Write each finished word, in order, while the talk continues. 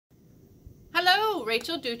Hello,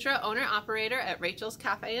 Rachel Dutra, owner-operator at Rachel's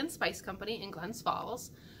Cafe and Spice Company in Glens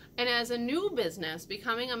Falls. And as a new business,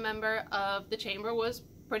 becoming a member of the Chamber was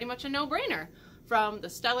pretty much a no-brainer. From the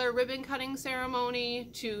stellar ribbon cutting ceremony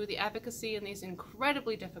to the advocacy in these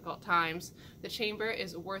incredibly difficult times, the Chamber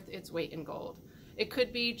is worth its weight in gold. It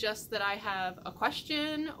could be just that I have a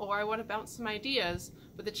question or I want to bounce some ideas,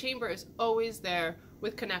 but the Chamber is always there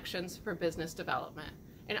with connections for business development.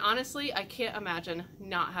 And honestly, I can't imagine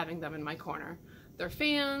not having them in my corner. They're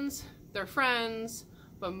fans, they're friends,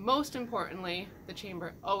 but most importantly, the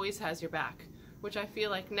Chamber always has your back, which I feel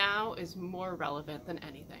like now is more relevant than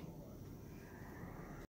anything.